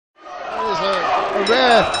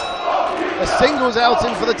a singles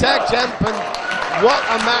outing for the tag champ, and what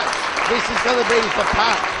a match this is going to be for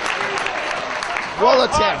PAC. What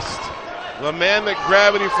a test. The man that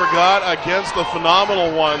gravity forgot against the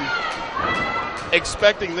phenomenal one,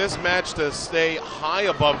 expecting this match to stay high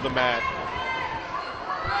above the mat.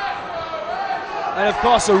 And of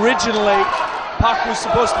course, originally, PAC was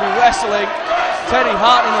supposed to be wrestling Teddy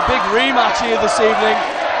Hart in a big rematch here this evening.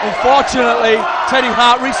 Unfortunately, Teddy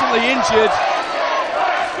Hart recently injured.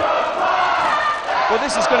 But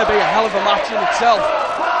this is going to be a hell of a match in itself.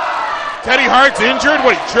 Teddy Hart's injured.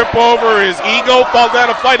 What, he trip over his ego, fall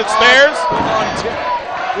down a flight of stairs? Come on,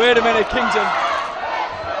 wait a minute, Kingdom.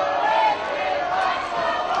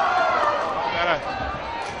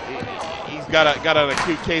 He's got an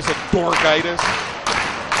acute case of dorkitis.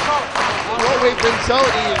 What we've been told,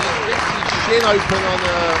 he ripped his shin open on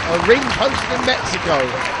a ring post in Mexico.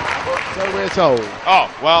 So we're told. Oh,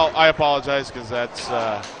 well, I apologize, because that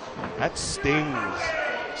stings.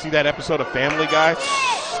 See that episode of Family Guy?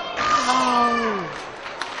 Ow.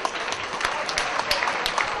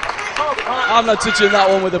 I'm not touching that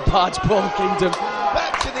one with a barge pole, Kingdom.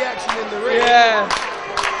 Back to the action in the ring. Yeah.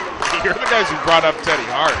 You're the guys who brought up Teddy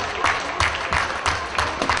Hart.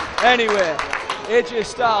 Anyway, AJ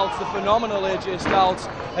Styles, the phenomenal AJ Styles,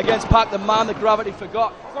 against PAC, the man that gravity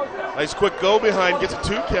forgot. Nice quick go behind, gets a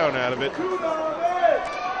 2 count out of it.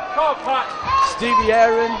 Stevie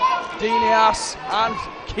Aaron, Dean Ass, and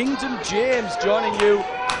Kingdom James joining you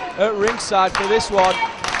at ringside for this one.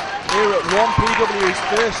 Here at 1PW's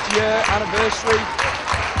first year anniversary.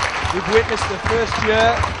 We've witnessed the first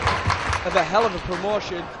year of a hell of a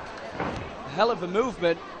promotion, a hell of a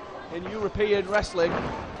movement in European wrestling.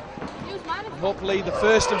 Hopefully the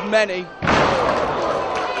first of many.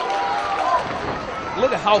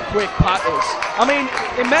 Look at how quick PAC is. I mean,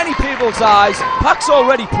 in many people's eyes, PAC's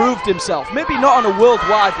already proved himself. Maybe not on a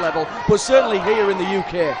worldwide level, but certainly here in the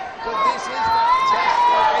UK. But this is that test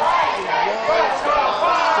against a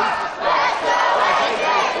world-class superstar.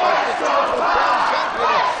 The triple crown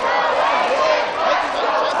champion, world heavyweight champion,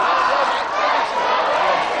 world exhibition champion.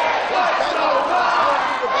 He's done it all, he's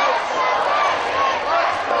holding the belts.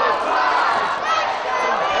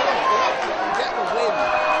 And get the win.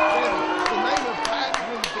 The name of PAC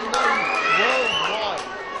will be known worldwide.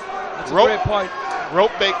 That's a great point.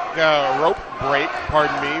 Rope break,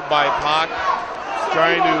 pardon me, by PAC.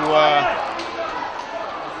 Trying to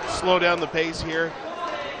slow down the pace here,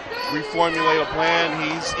 reformulate a plan.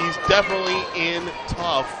 He's definitely in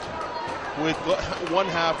tough with one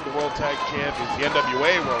half of the World Tag Champions, the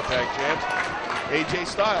NWA World Tag Champs, AJ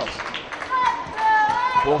Styles.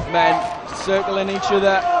 Both men circling each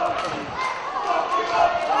other.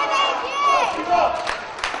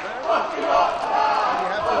 You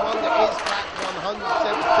have to wonder, is PAC 100%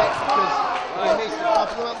 fit, because he missed a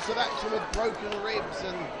couple of months of action with broken ribs,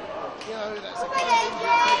 and you know that's a kind of injury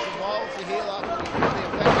that takes a while to heal up and be really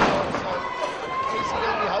effective. So is he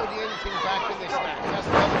going to be holding anything back in this match? That's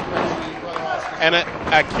another question you've got to ask. And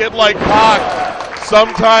a kid like PAC,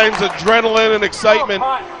 sometimes adrenaline and excitement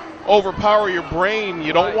overpower your brain.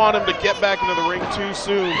 You don't want him to get back into the ring too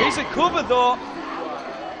soon. He's a cover though.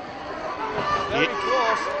 Very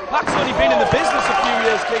close. PAC's only been in the business a few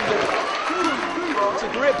years, Kingdom. It's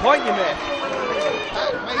a great point you make.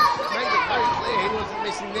 PAC made it very clear he wasn't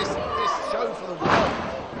missing this show for the world.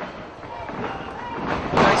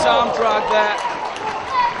 Nice arm drag there.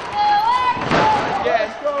 Again,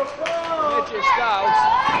 AJ Styles.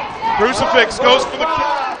 Crucifix goes for the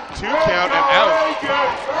 2 count and out. They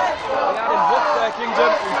had him hooked there,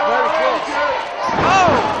 Kingdom. He's very close.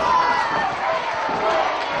 Oh!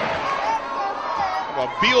 A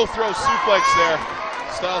Beal throw suplex there.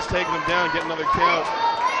 Styles taking him down, getting another count.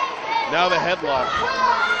 Now the headlock.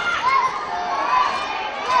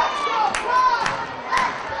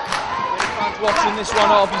 Fans watching this one,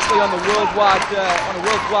 obviously on a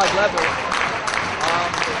worldwide level.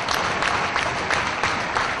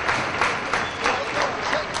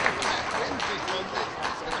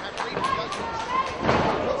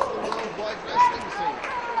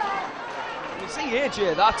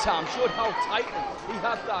 AJ that time showed how tightly he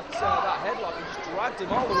had that headlock and just dragged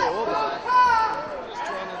him all the way over there. Just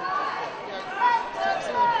trying to take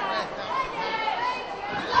some of the breath out of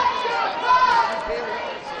the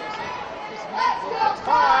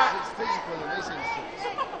it's physical in this instance.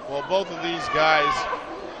 Well, both of these guys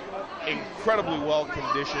incredibly well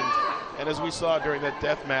conditioned, and as we saw during that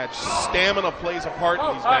death match, stamina plays a part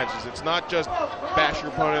in these matches. It's not just bash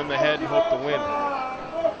your opponent in the head and hope to win.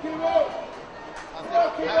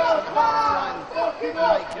 Perhaps try and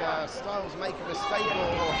make Styles make a mistake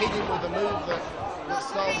or hit him with a move that that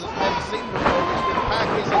Styles has never seen before, which with PAC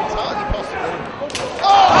is entirely possible.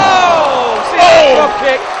 Oh! See that drop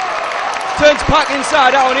kick? Turns PAC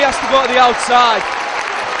inside out and he has to go to the outside.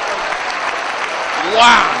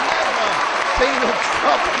 Wow! Never seen a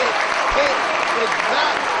drop kick hit with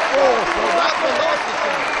that force or that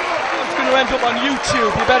velocity. It's going to end up on YouTube,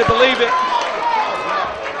 you better believe it.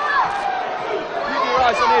 Keep your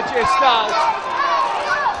eyes on AJ Styles.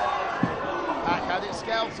 PAC had it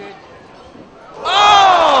scouted.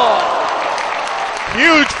 Oh!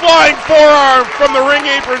 Huge flying forearm from the ring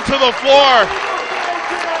apron to the floor.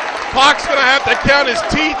 PAC's gonna have to count his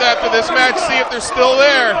teeth after this match, see if they're still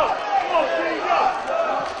there.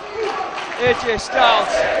 AJ Styles,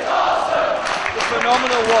 the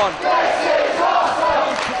phenomenal one.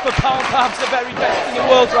 Pound for pound, perhaps the very best in the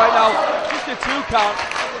world right now. Just a 2 count.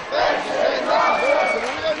 The fans are saying this is awesome,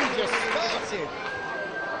 we only just started.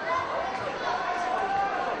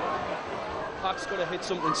 PAC's got to hit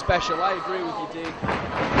something special, I agree with you, Dean.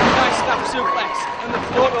 Nice snap suplex and the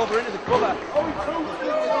float over into the cover. The thing with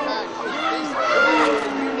PAC is this,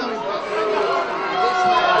 you know about this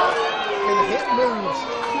man can hit moves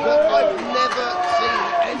that I've never seen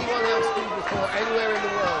anyone else do before anywhere in the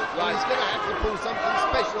world. And he's going to have to pull something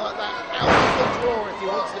special like that out of the drawer if he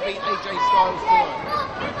wants to beat AJ Styles tonight.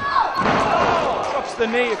 Drops the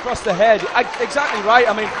knee across the head. Exactly right.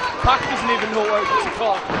 I mean, PAC doesn't even know what to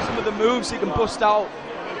call some of the moves he can bust out.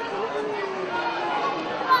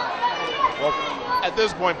 Well, at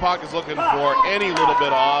this point, PAC is looking for any little bit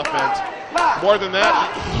of offense. More than that,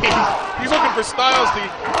 he's looking for Styles to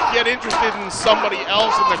get interested in somebody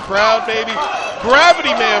else in the crowd, maybe.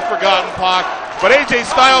 Gravity may have forgotten PAC, but AJ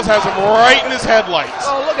Styles has him right in his headlights.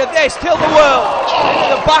 Oh, look at this. Kill the world.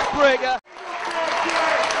 The backbreaker.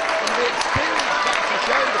 And the experience that's a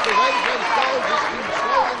shame because AJ Styles is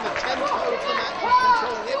controlling the tempo of the match, he's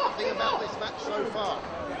controlling everything about this match so far.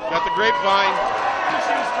 Got the grapevine.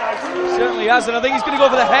 Certainly has, and I think he's going to go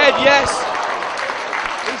for the head, yes.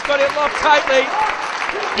 He's got it locked tightly.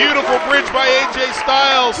 Beautiful bridge by AJ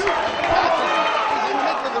Styles. He's in the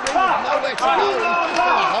middle of the ring with nowhere to go, he's just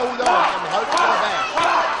going to hold on and hope for the best.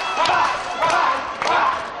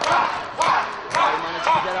 He managed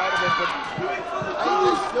to get out of it, but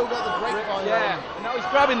AJ's still got the grapevine yeah, on. and now he's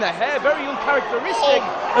grabbing the hair, very uncharacteristic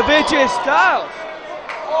of AJ Styles.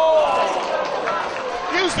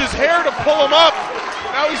 Used his hair to pull him up.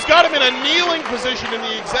 Now he's got him in a kneeling position in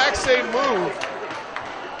the exact same move.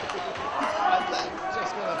 And that's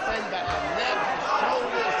just going to bend back the neck, the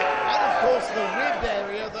shoulders, and of course the rib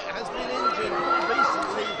area that has been injured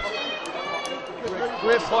recently.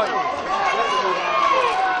 Great point.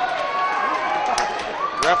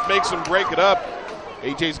 Ref makes him break it up.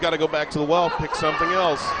 AJ's got to go back to the well, pick something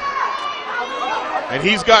else. And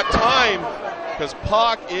he's got time because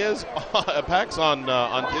PAC's on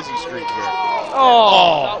dizzy street here.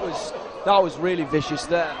 Oh, that was really vicious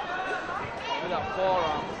there. With that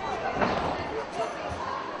forearm.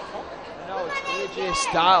 And now it's AJ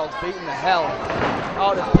Styles beating the hell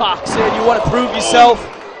out of PAC, saying you want to prove yourself,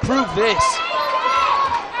 prove this.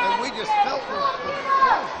 And we just felt the force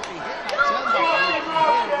that he hit that turnbuckle.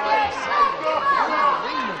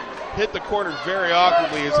 Hit the corner very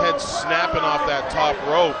awkwardly, his head snapping off that top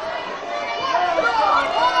rope.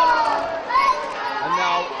 And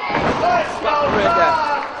now, backbreaker.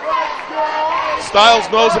 Styles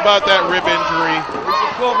knows about that rib injury. It's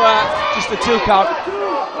a cover, just a 2 count.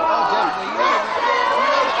 Oh, definitely. You know that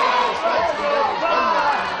AJ Styles can do his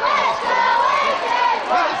homework and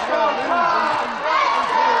win this kind of match. He just want to lose and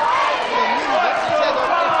for the move, as he said,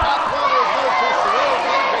 if PAC won, there's no cost to all.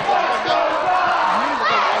 AJ doesn't want that move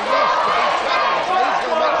a loss to be challenged, so he's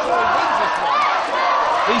going to make sure he wins this one.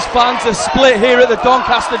 These fans are split here at the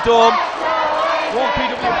Doncaster Dome.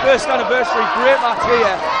 1PW first anniversary, great match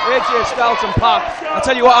here. AJ Styles and PAC. I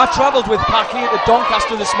tell you what, I travelled with PAC here at the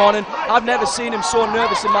Doncaster this morning. I've never seen him so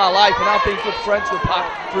nervous in my life, and I've been good friends with PAC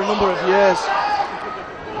for a number of years.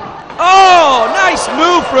 Oh, nice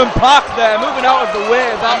move from PAC there, moving out of the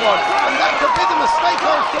way of that one. And that could be the mistake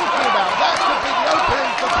I was talking about. That could be the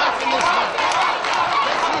opening for PAC in this match.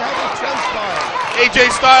 Let's see how this transpires.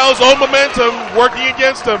 AJ Styles, own momentum, working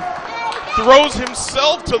against him. Throws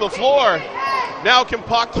himself to the floor. Now can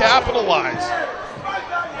PAC capitalize?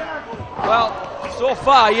 Well, so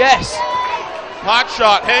far, yes. Hot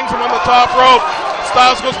shot, hangs him on the top rope.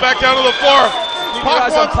 Styles goes back down to the floor. Keep your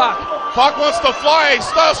eyes on PAC. PAC wants to fly.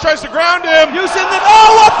 Styles tries to ground him. Using the... Oh,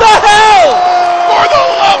 what the hell? For the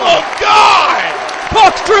love of God!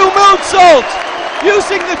 PAC drew moonsault.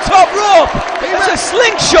 Using the top rope. It's a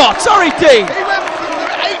slingshot. Sorry, Dean. He went from the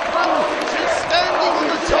apron to standing on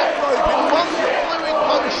the top rope in one fluid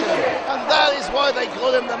motion, and that is why they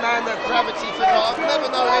call him the man that gravity forgot. I've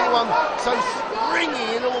never known anyone so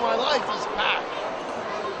springy in all my life as PAC.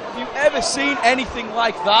 Have you ever seen anything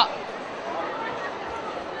like that?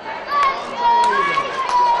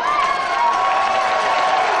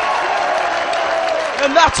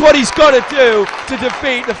 And that's what he's got to do to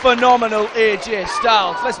defeat the phenomenal AJ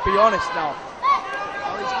Styles. Let's be honest now. Oh,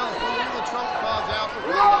 he's going to pull all the trump cards out for the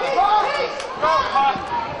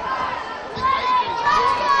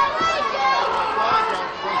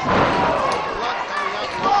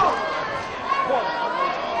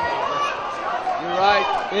You're right.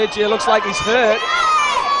 AJ looks like he's hurt.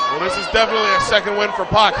 Well, this is definitely a second win for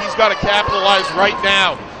PAC. He's got to capitalize right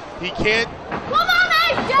now. He can't.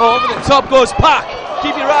 Oh, over the top goes PAC.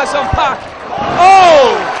 Keep your eyes on PAC.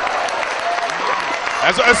 Oh!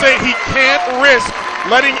 As I say, he can't risk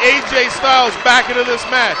letting AJ Styles back into this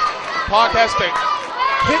match. PAC has to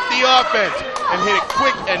hit the offense and hit it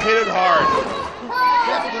quick and hit it hard.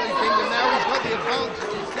 Definitely, Kingdom. Now he's got the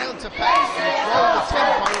advantage. It's down to PAC to control the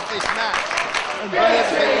tempo of this match and bring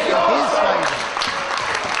everything in his favour.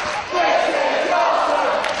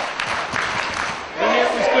 I knew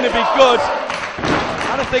it was going to be good.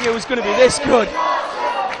 I don't think it was going to be this good.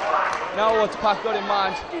 Now what's PAC got in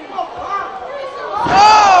mind?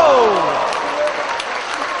 Oh!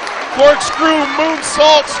 Corkscrew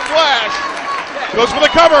moonsault splash. Goes for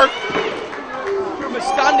the cover. From a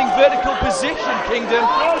standing vertical position, Kingdom.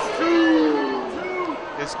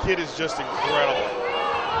 This kid is just incredible.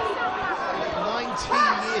 19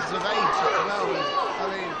 years of age as well. I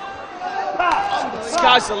mean, The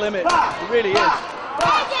sky's the limit. It really is.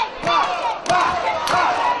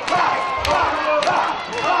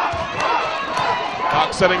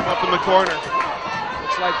 PAC setting him up in the corner.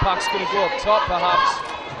 Looks like PAC's going to go up top, perhaps.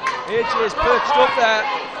 AJ's perched up there.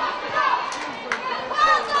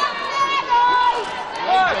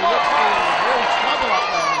 AJ looks in real trouble up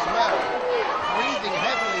there as well. Breathing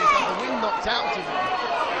heavily, he's got the wind knocked out of him.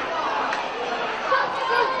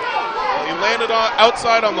 Well, he landed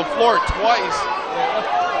outside on the floor twice.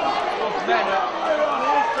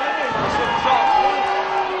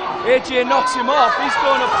 AJ knocks him off. He's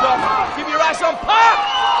going up top. Keep your eyes on PAC.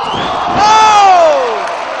 Oh!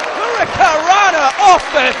 Hurricanrana off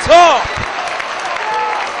the top.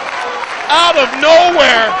 Out of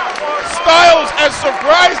nowhere, Styles, as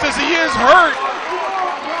surprised as he is, hurt.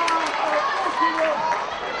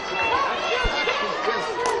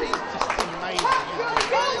 He's just amazing.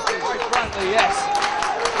 Quite frankly, yes.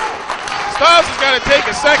 Styles has got to take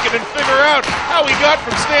a second and figure out how he got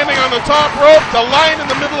from standing on the top rope to lying in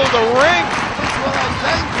the middle of the ring. That's what I'm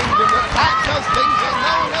saying, Kingdom, that PAC does things that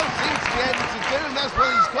no one else seems to be able to do, and that's what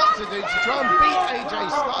he's got to do to try and beat AJ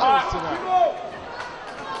Styles today.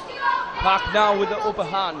 PAC now with the upper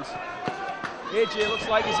hand. AJ looks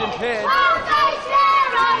like he's in pain.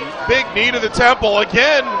 Big knee to the temple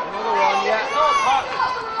again. Another one, yeah.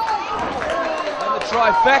 And the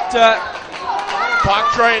trifecta.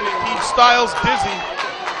 PAC trying to keep Styles dizzy.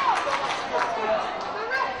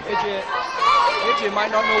 AJ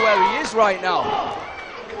might not know where he is right now.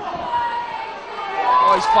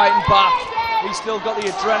 Oh, he's fighting back. He's still got the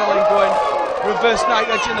adrenaline going. Reverse night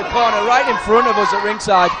edge in the corner, right in front of us at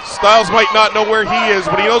ringside. Styles might not know where he is,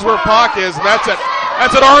 but he knows where PAC is, and that's at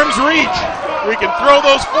arm's reach. We can throw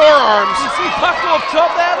those forearms. You see PAC go up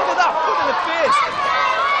top there. Look at that foot in the face.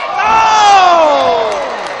 Oh!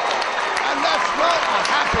 And that's not a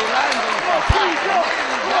happy landing for PAC.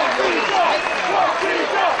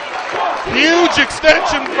 Huge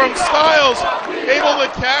extension from Styles, able to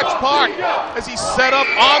catch PAC as he set up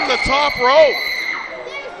on the top rope.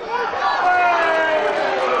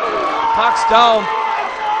 PAC's down.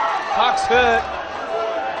 PAC's hurt.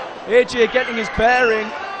 AJ getting his bearing.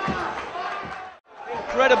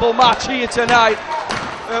 Incredible match here tonight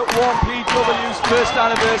at 1PW's first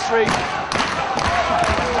anniversary.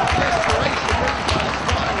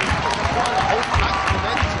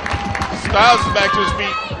 Styles is back to his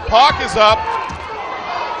feet. PAC is up.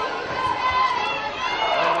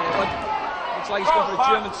 Looks like he's going for a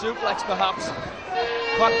German suplex, perhaps.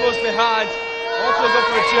 PAC goes behind. Also go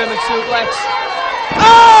for a German suplex.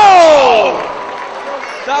 Oh!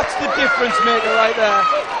 That's the difference maker right there.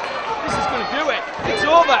 This is going to do it. It's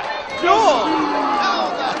over. Done. How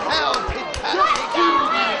the hell did PAC kick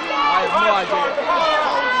out? I have no idea.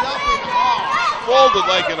 Folded up in half. Folded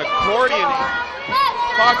like an accordion.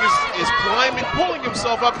 PAC is climbing, pulling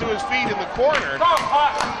himself up to his feet in the corner.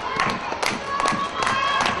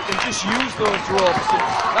 He can just use those ropes.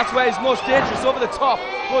 That's where he's most dangerous. Over the top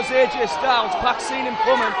goes AJ Styles. PAC seen him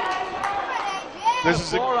coming. This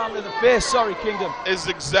is forearm to the face. Sorry, Kingdom. is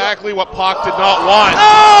exactly what PAC did not want.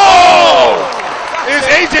 Oh! Is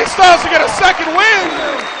AJ Styles to get a second win?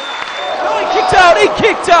 No, he kicked out. He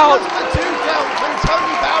kicked out. The 2 count from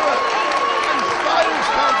Tony Barrett. And Styles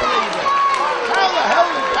can't believe it. How the hell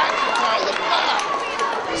did Pac kick out? Look at that.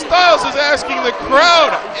 Styles is asking the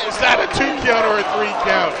crowd, is that a 2 count or a 3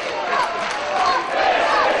 count?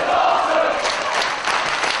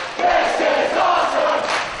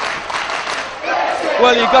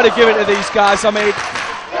 Well, you've got to give it to these guys. I mean,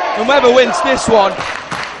 whoever wins this one,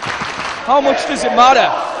 how much does it matter?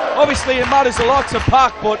 Obviously, it matters a lot to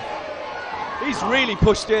Pac, but he's really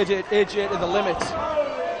pushed AJ to the limits. He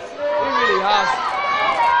really has.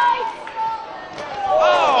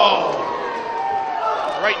 Oh!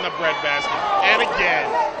 Right in the breadbasket. And again.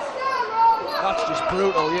 That's just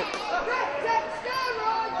brutal.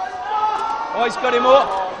 Oh, he's got him up.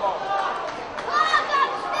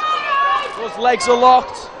 Those legs are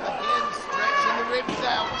locked. Again, stretching the ribs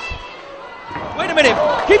out. Wait a minute.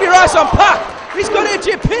 Keep your eyes on Pac. He's got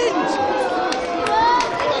AJ pinned.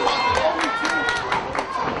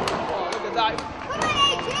 Oh, look at that.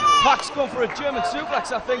 Pac's gone for a German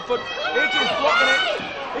suplex, I think, but AJ's blocking it.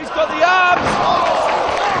 He's got the arms.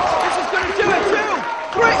 This is going to do it too.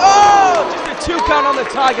 Great. Oh, just a 2 count on the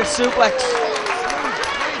Tiger suplex.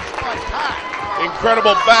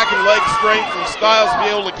 Incredible back and leg strength from Styles to be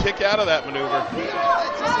able to kick out of that maneuver.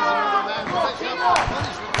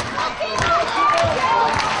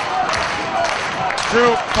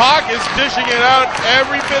 True, Pac is dishing it out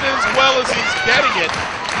every bit as well as he's getting it.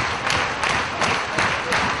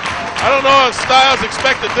 I don't know if Styles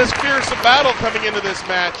expected this fierce a battle coming into this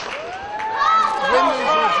match. Win, lose,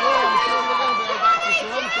 or draw, I'm sure we're going to go back to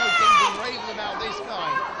Toronto Kings and raving about this guy.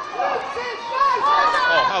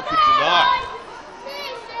 Oh, how could you not?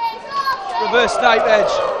 Reverse knife edge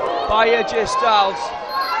by AJ Styles.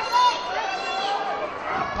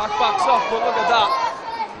 Pac backs off, but look at that.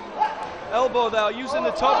 Elbow there, using the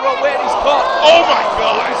top rope. Wait, he's caught. Oh my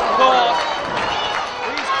God! He's caught.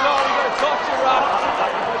 He's caught. He's got a torture rack.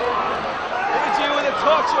 AJ with a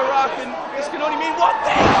torture rack, and this can only mean one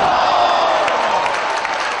thing.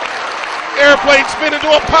 Airplane spin into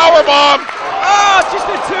a power bomb. Ah, just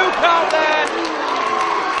a 2 count there.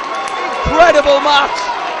 Incredible match.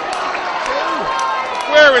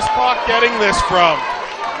 Where is Pac getting this from?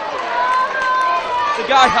 The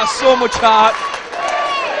guy has so much heart.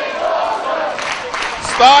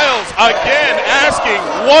 Styles again asking,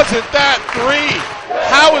 wasn't that 3?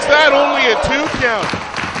 How is that only a 2 count?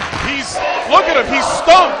 Look at him, he's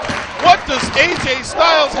stumped. What does AJ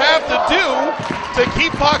Styles have to do to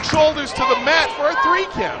keep Pac's shoulders to the mat for a 3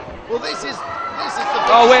 count? Well, this is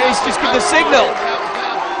the. Oh wait, he's just given the signal.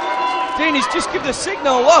 Dean, he's just given the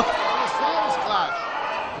signal. Look.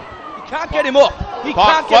 Can't get him up. He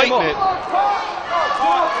Pac can't get him up. It.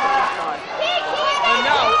 And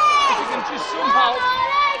now, if he can just somehow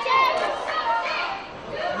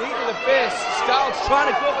knee to the face, Styles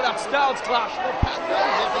trying to go for that Styles clash. Well, Pac knows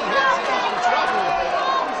if he hits it, he's in trouble.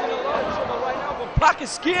 He's in a lot of trouble right now, but Pac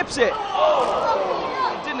escapes it.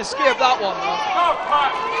 He didn't escape that one.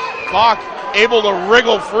 Pac able to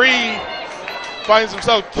wriggle free, finds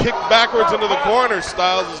himself kicked backwards into the corner.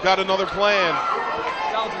 Styles has got another plan.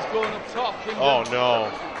 Styles is going up top. Kingdom. Oh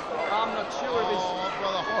no. I'm not sure if it's.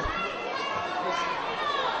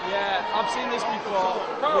 Yeah, I've seen this before.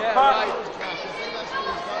 Yeah, right.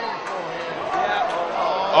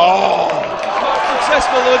 Yeah. Oh. Not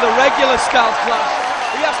successful with a regular Styles clash.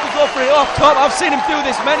 He has to go for it off top. I've seen him do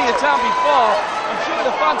this many a time before. I'm sure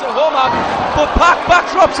the fans at home have. But Pac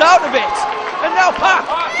backdrops out of it. And now Pac,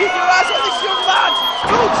 keep your eyes on this young man.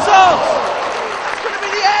 Good salt. It's going to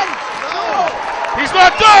be the end. He's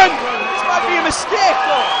not done! This might be a mistake,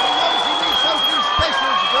 though. He knows he needs something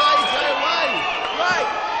special to get AJ away. Right.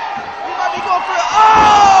 He might be going for it.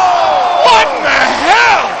 Oh! What in the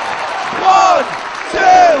hell? 1, 2.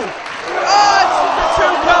 Oh, it's the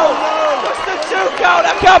 2 count. It's the 2 count.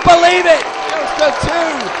 I can't believe it. Just the 2.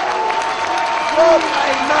 What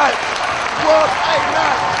a match. What a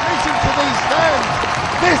match. Listen to these fans.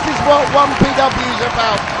 This is what 1PW is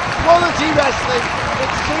about. Quality wrestling.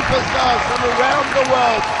 It's superstars from around the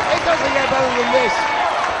world. It doesn't get better than this.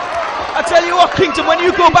 I tell you what, Kingdom, when you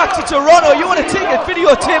go back to Toronto, you want to take a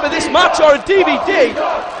videotape of this match or a DVD.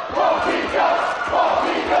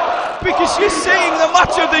 Because you're seeing the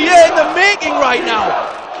match of the year in the making right now.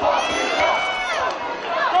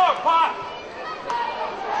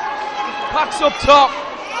 Pac's up top.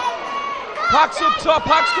 Pac's up top.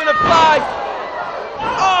 Pac's going to fly.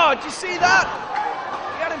 Oh, did you see that?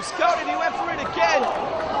 He had him scouted. He went for it again.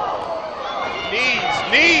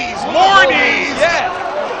 Knees, more knees. Yeah.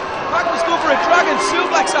 Pac was going for a dragon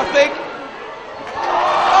suplex, I think.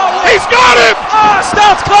 Oh, He He's got him! Ah,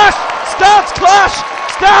 stance clash! Stance clash!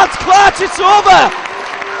 Stance clash! It's over!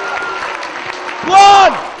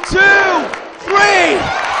 1, 2,